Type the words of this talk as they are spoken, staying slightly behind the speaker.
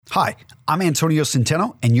Hi, I'm Antonio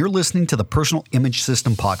Centeno, and you're listening to the Personal Image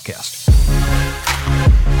System Podcast.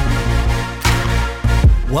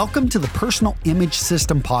 Welcome to the Personal Image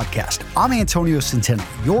System Podcast. I'm Antonio Centeno,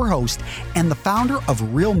 your host and the founder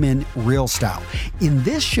of Real Men, Real Style. In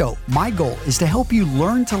this show, my goal is to help you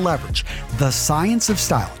learn to leverage the science of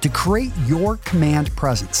style to create your command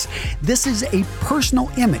presence. This is a personal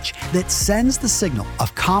image that sends the signal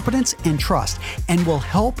of confidence and trust and will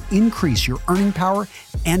help increase your earning power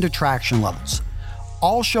and attraction levels.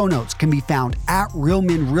 All show notes can be found at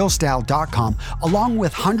realmenrealstyle.com, along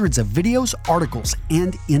with hundreds of videos, articles,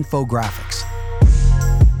 and infographics.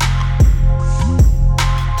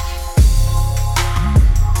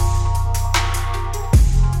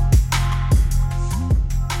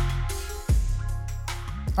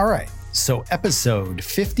 All right, so episode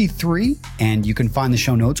 53, and you can find the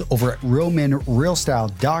show notes over at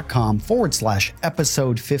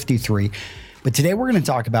realmenrealstyle.com/episode 53. But today we're going to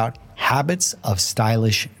talk about habits of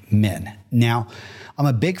stylish men. Now, I'm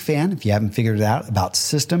a big fan, if you haven't figured it out, about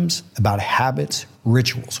systems, about habits,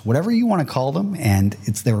 rituals, whatever you want to call them. And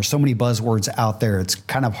there are so many buzzwords out there, it's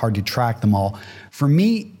kind of hard to track them all. For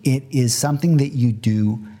me, it is something that you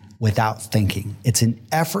do without thinking. It's an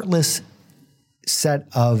effortless set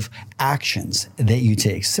of actions that you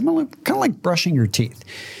take, similar, kind of like brushing your teeth.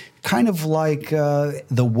 Kind of like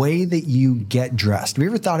the way that you get dressed. Have you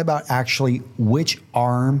ever thought about actually which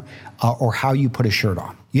arm or how you put a shirt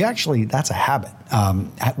on? That's a habit.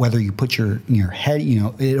 Whether you put your head,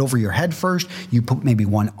 it over your head first, you put maybe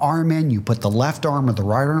one arm in, you put the left arm or the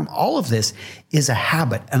right arm, all of this is a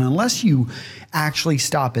habit. And unless you actually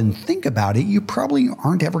stop and think about it, you probably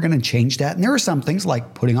aren't ever going to change that. And there are some things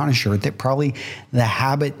like putting on a shirt that probably the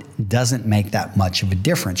habit doesn't make that much of a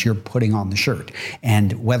difference. You're putting on the shirt.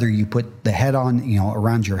 And whether you put the head on,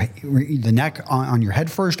 around the neck on your head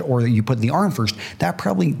first, or you put the arm first, that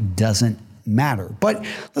probably doesn't matter. But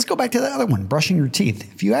let's go back to the other one, brushing your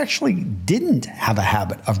teeth. If you actually didn't have a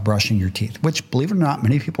habit of brushing your teeth, which, believe it or not,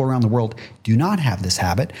 many people around the world do not have this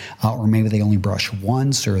habit, or maybe they only brush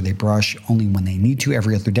once, or they brush only when they need to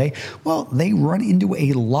every other day, well, they run into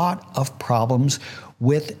a lot of problems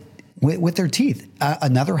with their teeth.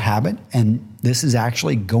 Another habit, and this is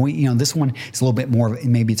actually going, this one is a little bit more,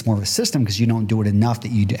 maybe it's more of a system because you don't do it enough that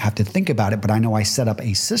you have to think about it, but I know I set up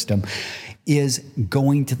a system, is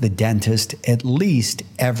going to the dentist at least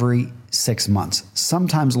every 6 months,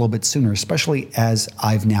 sometimes a little bit sooner, especially as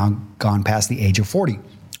I've now gone past the age of 40.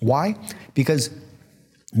 Why? Because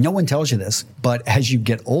no one tells you this, but as you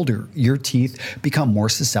get older, your teeth become more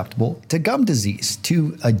susceptible to gum disease,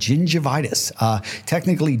 to gingivitis.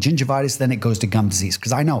 Technically gingivitis, then it goes to gum disease,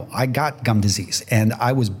 because I know I got gum disease and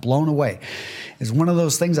I was blown away. It's one of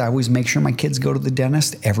those things. I always make sure my kids go to the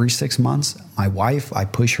dentist every 6 months. My wife, I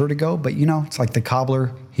push her to go, but it's like the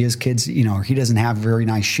cobbler. His kids, he doesn't have very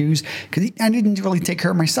nice shoes because I didn't really take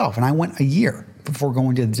care of myself. And I went a year before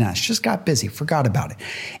going to the dentist. Just got busy, forgot about it.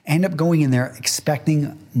 End up going in there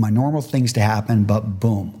expecting my normal things to happen, but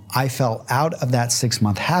boom, I fell out of that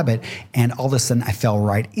 6-month habit, and all of a sudden I fell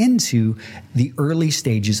right into the early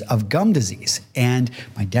stages of gum disease. And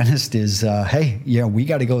my dentist is, we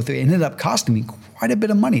got to go through. It ended up costing me quite a bit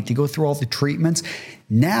of money to go through all the treatments.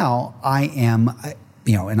 Now I am,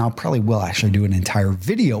 and I'll probably will actually do an entire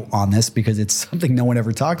video on this because it's something no one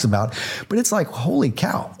ever talks about, but it's like, holy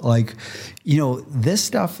cow, these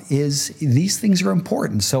things are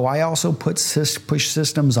important. So I also push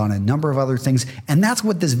systems on a number of other things. And that's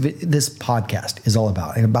what this podcast is all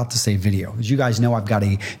about. I'm about to say video. As you guys know, I've got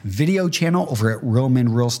a video channel over at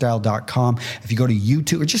realmenrealstyle.com. If you go to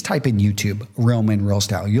YouTube or just type in YouTube, Real Men, Real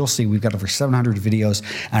Style, you'll see we've got over 700 videos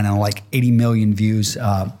and like 80 million views,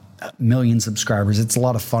 million subscribers. It's a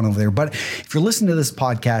lot of fun over there. But if you're listening to this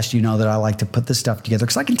podcast, you know that I like to put this stuff together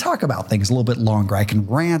because I can talk about things a little bit longer. I can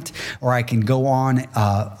rant, or I can go on,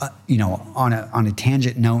 on a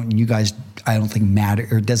tangent note, and you guys, I don't think matter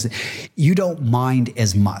or doesn't. You don't mind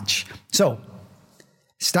as much. So,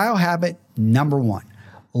 style habit number 1: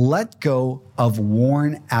 let go of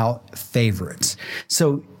worn out favorites.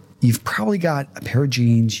 So, you've probably got a pair of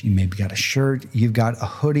jeans, you maybe got a shirt, you've got a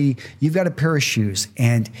hoodie, you've got a pair of shoes,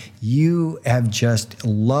 and you have just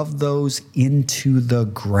loved those into the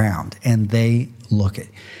ground, and they look it.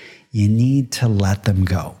 You need to let them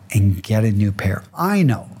go and get a new pair. I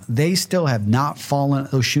know they still have not fallen,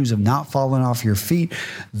 those shoes have not fallen off your feet.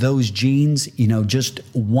 Those jeans, just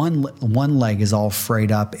one leg is all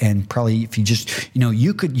frayed up, and probably if you just,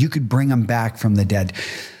 you could bring them back from the dead.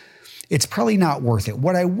 It's probably not worth it.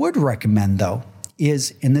 What I would recommend, though,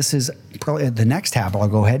 is, and this is probably the next habit I'll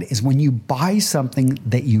go ahead, is when you buy something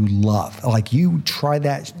that you love, like you try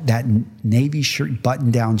that navy shirt,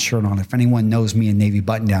 button-down shirt on. If anyone knows me in navy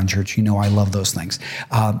button-down shirts, you know I love those things.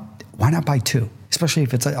 Why not buy two? Especially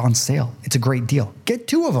if it's on sale. It's a great deal. Get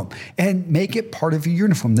two of them and make it part of your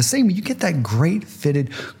uniform. The same, you get that great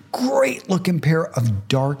fitted, great looking pair of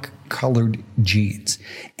dark colored jeans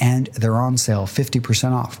and they're on sale,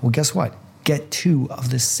 50% off. Well, guess what? Get two of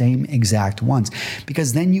the same exact ones,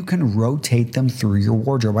 because then you can rotate them through your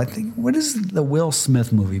wardrobe. I think, what is the Will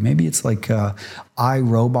Smith movie? Maybe it's like I,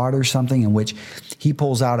 Robot or something, in which he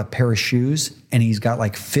pulls out a pair of shoes and he's got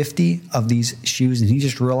like 50 of these shoes and he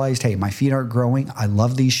just realized, hey, my feet aren't growing. I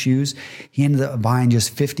love these shoes. He ended up buying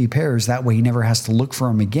just 50 pairs. That way he never has to look for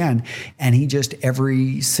them again. And he just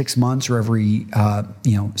every 6 months or every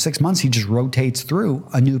 6 months, he just rotates through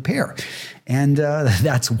a new pair. And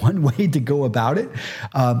that's one way to go about it.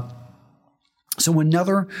 So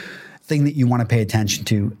another thing that you want to pay attention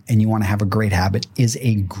to and you want to have a great habit is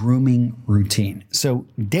a grooming routine. So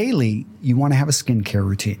daily, you want to have a skincare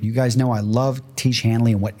routine. You guys know I love Tish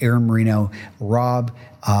Hanley and what Aaron Marino, Rob,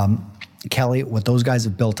 Kelly, what those guys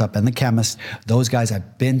have built up, and the chemists. Those guys,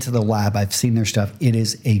 I've been to the lab. I've seen their stuff. It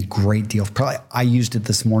is a great deal. Probably I used it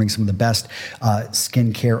this morning, some of the best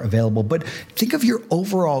skincare available. But think of your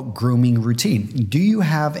overall grooming routine. Do you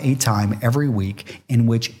have a time every week in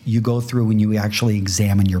which you go through and you actually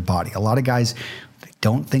examine your body? A lot of guys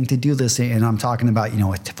don't think to do this. And I'm talking about,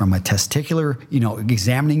 from a testicular,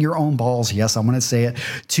 examining your own balls. Yes, I'm going to say it,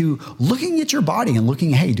 to looking at your body and looking,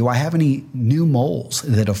 hey, do I have any new moles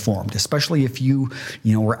that have formed? Especially if you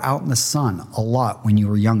were out in the sun a lot when you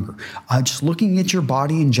were younger. Just looking at your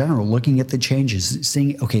body in general, looking at the changes,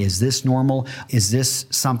 seeing, okay, is this normal? Is this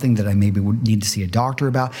something that I maybe would need to see a doctor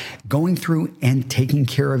about? Going through and taking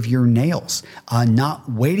care of your nails,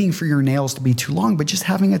 not waiting for your nails to be too long, but just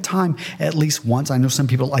having a time at least once. I know some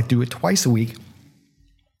people like to do it twice a week.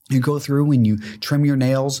 You go through and you trim your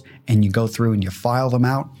nails and you go through and you file them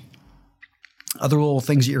out. Other little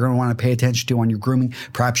things that you're going to want to pay attention to on your grooming.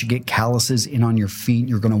 Perhaps you get calluses in on your feet.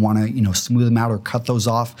 You're going to want to, smooth them out or cut those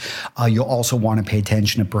off. You'll also want to pay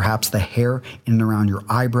attention to perhaps the hair in and around your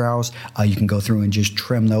eyebrows. You can go through and just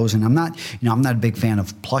trim those. And I'm not a big fan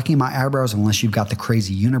of plucking my eyebrows unless you've got the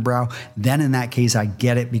crazy unibrow. Then in that case, I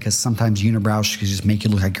get it, because sometimes unibrows can just make you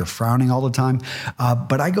look like you're frowning all the time.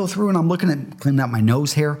 But I go through and I'm looking at cleaning out my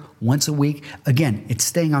nose hair once a week. Again, it's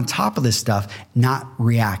staying on top of this stuff, not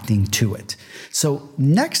reacting to it. So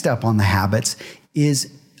next up on the habits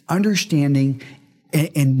is understanding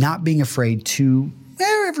and not being afraid to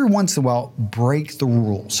every once in a while break the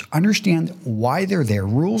rules. Understand why they're there.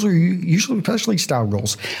 Rules are usually, especially style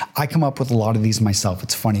rules. I come up with a lot of these myself.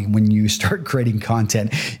 It's funny when you start creating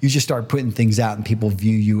content, you just start putting things out and people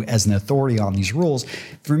view you as an authority on these rules.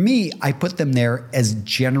 For me, I put them there as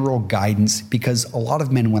general guidance, because a lot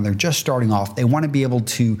of men, when they're just starting off, they want to be able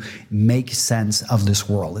to make sense of this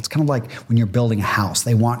world. It's kind of like when you're building a house.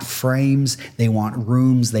 They want frames, they want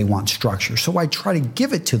rooms, they want structure. So I try to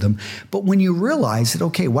give it to them. But when you realize that,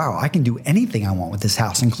 okay, wow, I can do anything I want with this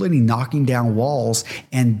house, including knocking down walls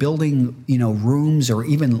and building, rooms, or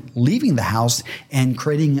even leaving the house and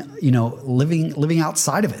creating, living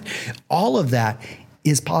outside of it. All of that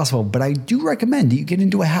is possible, but I do recommend that you get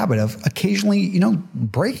into a habit of occasionally,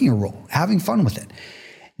 breaking a rule, having fun with it.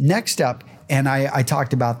 Next up, and I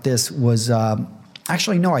talked about this, was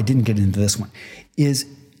actually, no, I didn't get into this one, is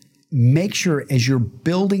make sure as you're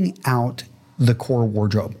building out the core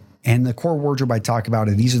wardrobe. And the core wardrobe I talk about,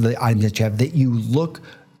 and these are the items that you have, that you look,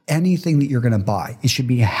 anything that you're going to buy, it should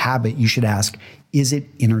be a habit. You should ask, is it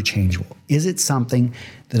interchangeable? Is it something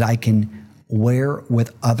that I can wear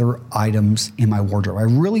with other items in my wardrobe? I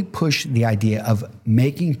really push the idea of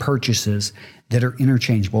making purchases that are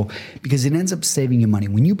interchangeable, because it ends up saving you money.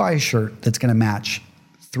 When you buy a shirt that's going to match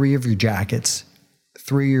 3 of your jackets,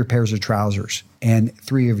 3 of your pairs of trousers, and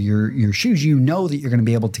 3 of your shoes, you know that you're going to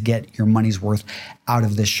be able to get your money's worth out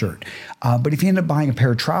of this shirt. But if you end up buying a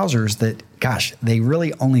pair of trousers that, gosh, they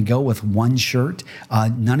really only go with 1 shirt,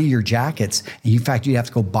 none of your jackets, and in fact, you have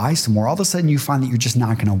to go buy some more, all of a sudden you find that you're just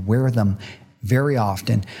not going to wear them very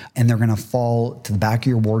often, and they're going to fall to the back of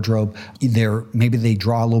your wardrobe. Maybe they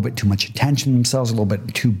draw a little bit too much attention to themselves, a little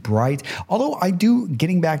bit too bright. Although I do,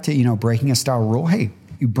 getting back to, breaking a style rule, hey,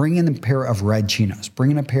 you bring in a pair of red chinos,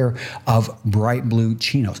 bring in a pair of bright blue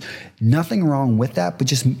chinos. Nothing wrong with that, but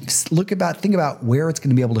just think about where it's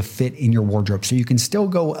going to be able to fit in your wardrobe. So you can still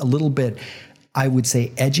go a little bit, I would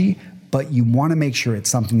say, edgy, but you want to make sure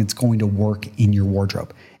it's something that's going to work in your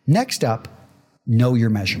wardrobe. Next up, know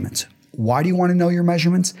your measurements. Why do you want to know your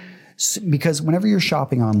measurements? Because whenever you're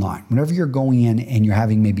shopping online, whenever you're going in and you're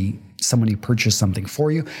having maybe somebody purchase something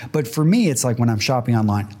for you, but for me, it's like when I'm shopping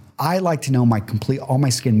online, I like to know all my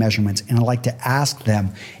skin measurements, and I like to ask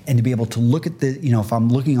them and to be able to look at if I'm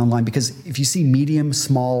looking online, because if you see medium,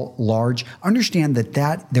 small, large, understand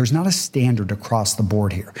that there's not a standard across the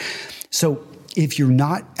board here. So if you're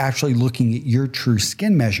not actually looking at your true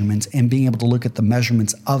skin measurements and being able to look at the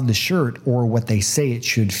measurements of the shirt or what they say it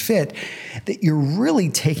should fit, that you're really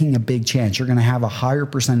taking a big chance. You're going to have a higher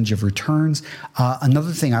percentage of returns.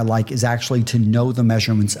 Another thing I like is actually to know the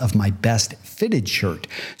measurements of my best fitted shirt.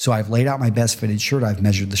 So I've laid out my best fitted shirt. I've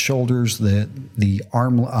measured the shoulders, the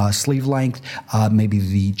arm sleeve length, maybe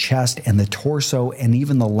the chest and the torso, and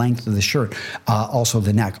even the length of the shirt, also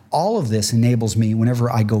the neck. All of this enables me, whenever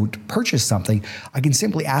I go to purchase something, I can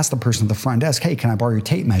simply ask the person at the front desk, hey, can I borrow your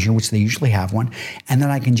tape measure, which they usually have one, and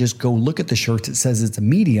then I can just go look at the shirt. It says it's a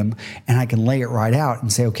medium, and I can lay it right out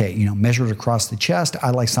and say, okay, measure it across the chest.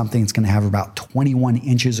 I like something that's going to have about 21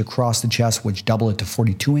 inches across the chest, which double it to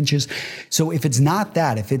 42 inches. So if it's not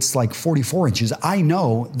that, if it's like 44 inches, I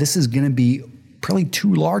know this is going to be probably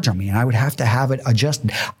too large on me, and I would have to have it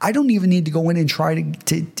adjusted. I don't even need to go in and try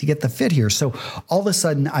to get the fit here. So all of a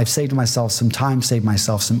sudden, I've saved myself some time, saved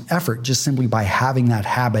myself some effort, just simply by having that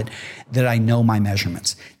habit that I know my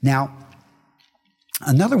measurements. Now,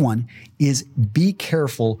 another one is be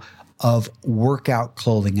careful of workout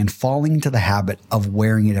clothing and falling into the habit of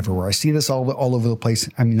wearing it everywhere. I see this all over the place.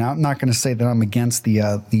 I mean, I'm not going to say that I'm against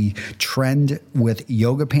the trend with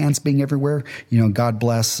yoga pants being everywhere. God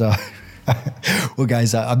bless. Well,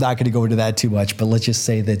 guys, I'm not going to go into that too much, but let's just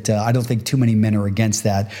say that I don't think too many men are against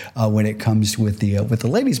that when it comes with the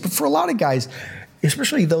ladies. But for a lot of guys,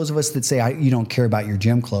 especially those of us that say you don't care about your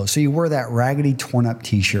gym clothes, so you wear that raggedy, torn up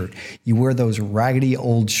T-shirt, you wear those raggedy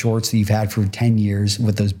old shorts that you've had for 10 years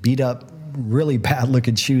with those beat up, really bad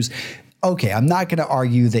looking shoes. Okay, I'm not going to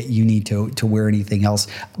argue that you need to wear anything else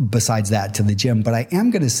besides that to the gym, but I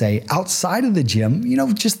am going to say outside of the gym,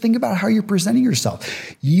 just think about how you're presenting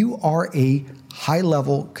yourself. You are a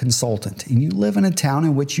high-level consultant, and you live in a town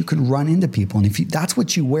in which you could run into people, and if that's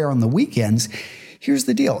what you wear on the weekends, here's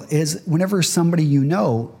the deal, is whenever somebody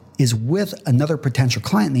is with another potential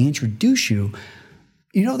client and they introduce you,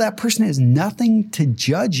 that person has nothing to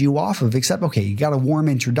judge you off of except, okay, you got a warm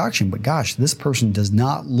introduction, but gosh, this person does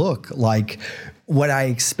not look like what I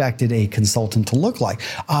expected a consultant to look like.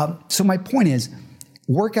 So my point is,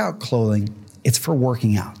 workout clothing, it's for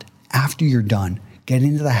working out. After you're done, get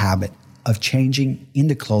into the habit of changing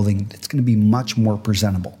into clothing that's going to be much more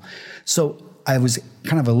presentable. So I was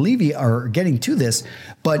kind of getting to this,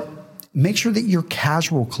 but make sure that your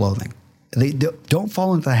casual clothing, don't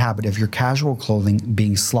fall into the habit of your casual clothing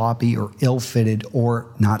being sloppy or ill-fitted or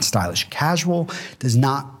not stylish. Casual does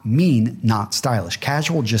not mean not stylish.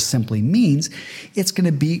 Casual just simply means it's going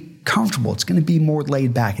to be comfortable. It's going to be more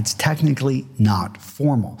laid back. It's technically not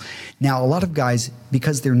formal. Now, a lot of guys,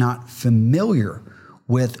 because they're not familiar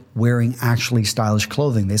with wearing actually stylish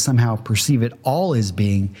clothing, they somehow perceive it all as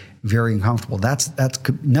being very uncomfortable. That's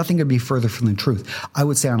nothing could be further from the truth. I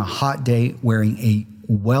would say on a hot day, wearing a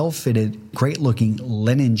well-fitted, great-looking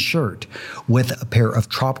linen shirt with a pair of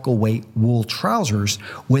tropical weight wool trousers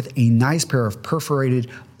with a nice pair of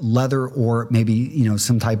perforated leather, or maybe,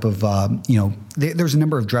 some type of, there's a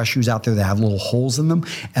number of dress shoes out there that have little holes in them.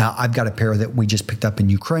 I've got a pair that we just picked up in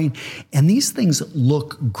Ukraine, and these things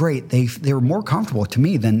look great. They're more comfortable to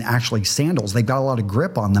me than actually sandals. They've got a lot of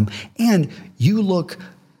grip on them, and you look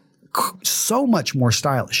so much more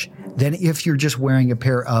stylish than if you're just wearing a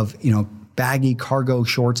pair of, baggy cargo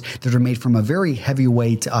shorts that are made from a very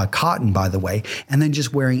heavyweight cotton, by the way, and then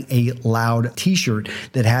just wearing a loud T-shirt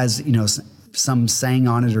that has, some saying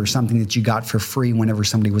on it or something that you got for free whenever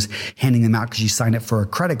somebody was handing them out because you signed up for a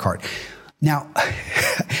credit card. Now,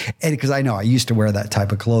 and because I know I used to wear that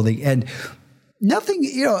type of clothing, and nothing,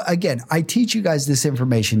 again, I teach you guys this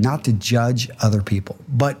information not to judge other people,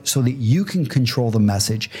 but so that you can control the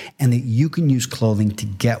message and that you can use clothing to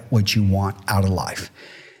get what you want out of life.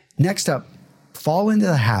 Next up, fall into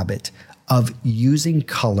the habit of using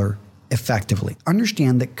color effectively.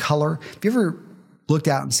 Understand that color, have you ever looked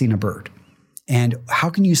out and seen a bird? And how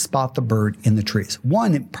can you spot the bird in the trees?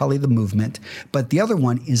 One, probably the movement, but the other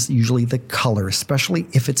one is usually the color, especially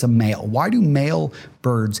if it's a male. Why do male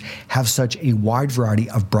birds have such a wide variety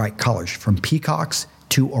of bright colors, from peacocks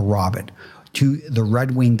to a robin, to the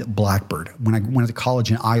red-winged blackbird? When I went to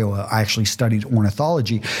college in Iowa, I actually studied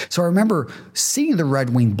ornithology. So I remember seeing the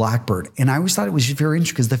red-winged blackbird, and I always thought it was very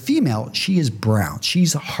interesting because the female, she is brown.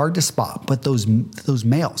 She's hard to spot, but those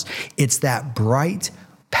males, it's that bright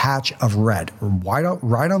patch of red right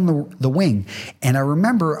on the wing. And I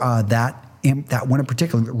remember that one in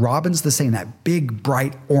particular, Robin's the same, that big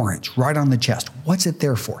bright orange right on the chest. What's it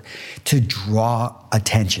there for? To draw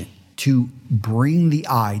attention, to bring the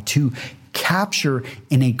eye, to capture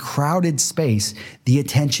in a crowded space the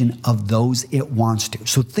attention of those it wants to.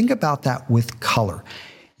 So think about that with color.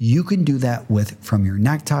 You can do that from your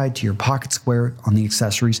necktie to your pocket square on the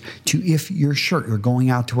accessories to if your shirt, you're going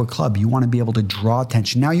out to a club, you want to be able to draw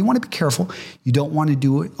attention. Now, you want to be careful. You don't want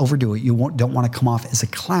to overdo it. You don't want to come off as a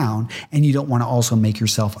clown, and you don't want to also make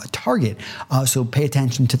yourself a target. So pay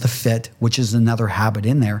attention to the fit, which is another habit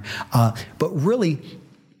in there. But really,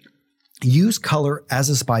 use color as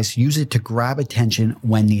a spice. Use it to grab attention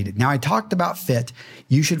when needed. Now, I talked about fit.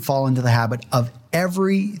 You should fall into the habit of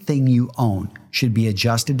everything you own should be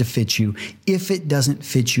adjusted to fit you. If it doesn't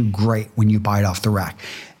fit you, great when you buy it off the rack.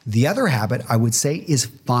 The other habit I would say is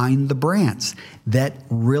find the brands that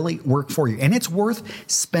really work for you. And it's worth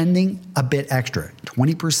spending a bit extra,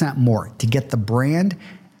 20% more, to get the brand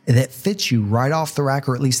that fits you right off the rack,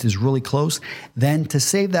 or at least is really close, than to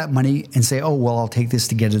save that money and say, oh, well, I'll take this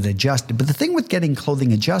to get it adjusted. But the thing with getting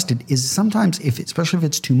clothing adjusted is sometimes, especially if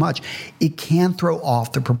it's too much, it can throw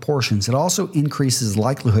off the proportions. It also increases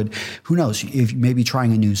likelihood, who knows, if you may be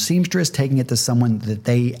trying a new seamstress, taking it to someone that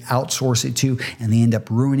they outsource it to, and they end up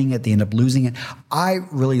ruining it, they end up losing it. I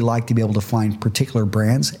really like to be able to find particular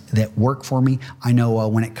brands that work for me. I know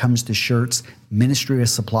when it comes to shirts, Ministry of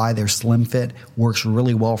Supply, their Slim Fit works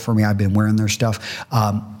really well for me. I've been wearing their stuff.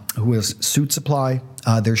 Who is Suit Supply,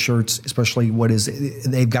 their shirts, especially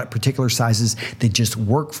they've got particular sizes that just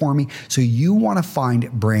work for me. So you want to find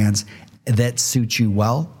brands that suit you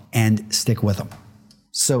well and stick with them.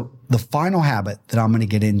 So the final habit that I'm going to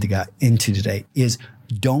get into today is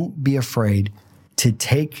don't be afraid to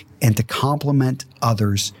take and to compliment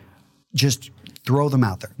others. Just throw them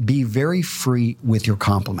out there. Be very free with your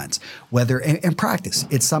compliments. And practice.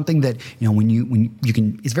 It's something that, when you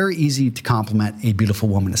can, it's very easy to compliment a beautiful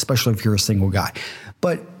woman, especially if you're a single guy.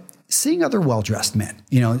 But seeing other well-dressed men,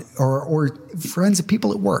 or friends of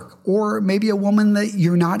people at work, or maybe a woman that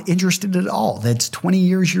you're not interested in at all, that's 20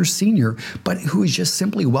 years your senior, but who is just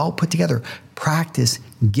simply well put together. Practice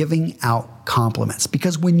giving out compliments,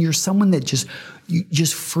 because when you're someone that you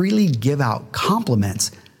just freely give out compliments,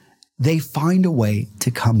 they find a way to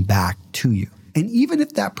come back to you. And even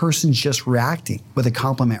if that person's just reacting with a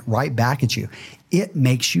compliment right back at you, it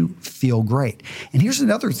makes you feel great. And here's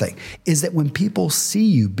another thing, is that when people see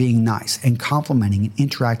you being nice and complimenting and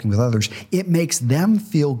interacting with others, it makes them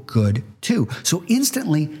feel good too. So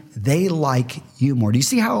instantly, they like you more. Do you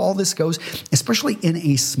see how all this goes? Especially in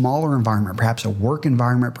a smaller environment, perhaps a work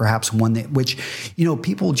environment, perhaps one which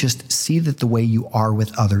people just see that the way you are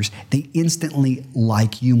with others, they instantly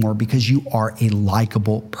like you more because you are a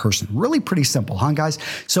likable person. Really pretty simple, huh, guys?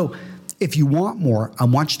 So if you want more, I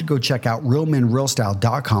want you to go check out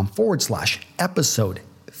realmenrealstyle.com/episode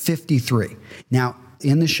 53. Now,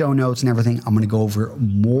 in the show notes and everything, I'm going to go over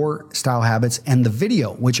more style habits, and the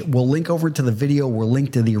video, which we'll link over to the video. We'll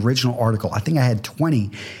link to the original article. I think I had 20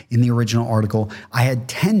 in the original article. I had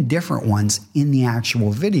 10 different ones in the actual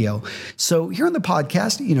video. So here on the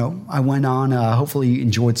podcast, I went on, hopefully you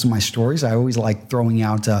enjoyed some of my stories. I always like throwing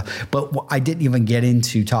out, but I didn't even get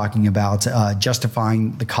into talking about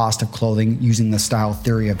justifying the cost of clothing using the style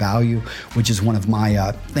theory of value, which is one of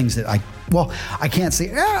my things that I can't say,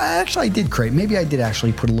 actually I did create. Maybe I did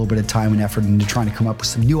actually put a little bit of time and effort into trying to come up with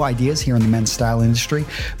some new ideas here in the men's style industry.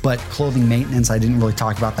 But clothing maintenance, I didn't really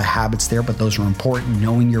talk about the habits there, but those are important.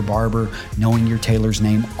 Knowing your barber, knowing your tailor's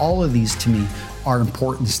name, all of these to me are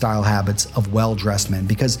important style habits of well-dressed men,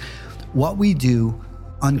 because what we do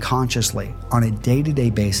unconsciously on a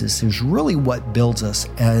day-to-day basis is really what builds us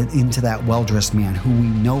into that well-dressed man who we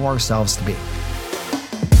know ourselves to be.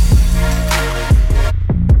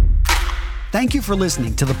 Thank you for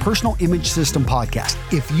listening to the Personal Image System podcast.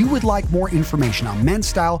 If you would like more information on men's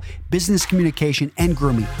style, business communication, and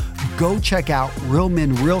grooming, go check out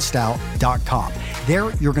realmenrealstyle.com.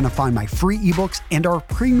 There, you're going to find my free ebooks and our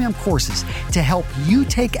premium courses to help you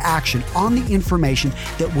take action on the information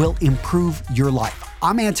that will improve your life.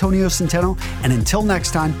 I'm Antonio Centeno, and until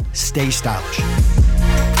next time, stay stylish.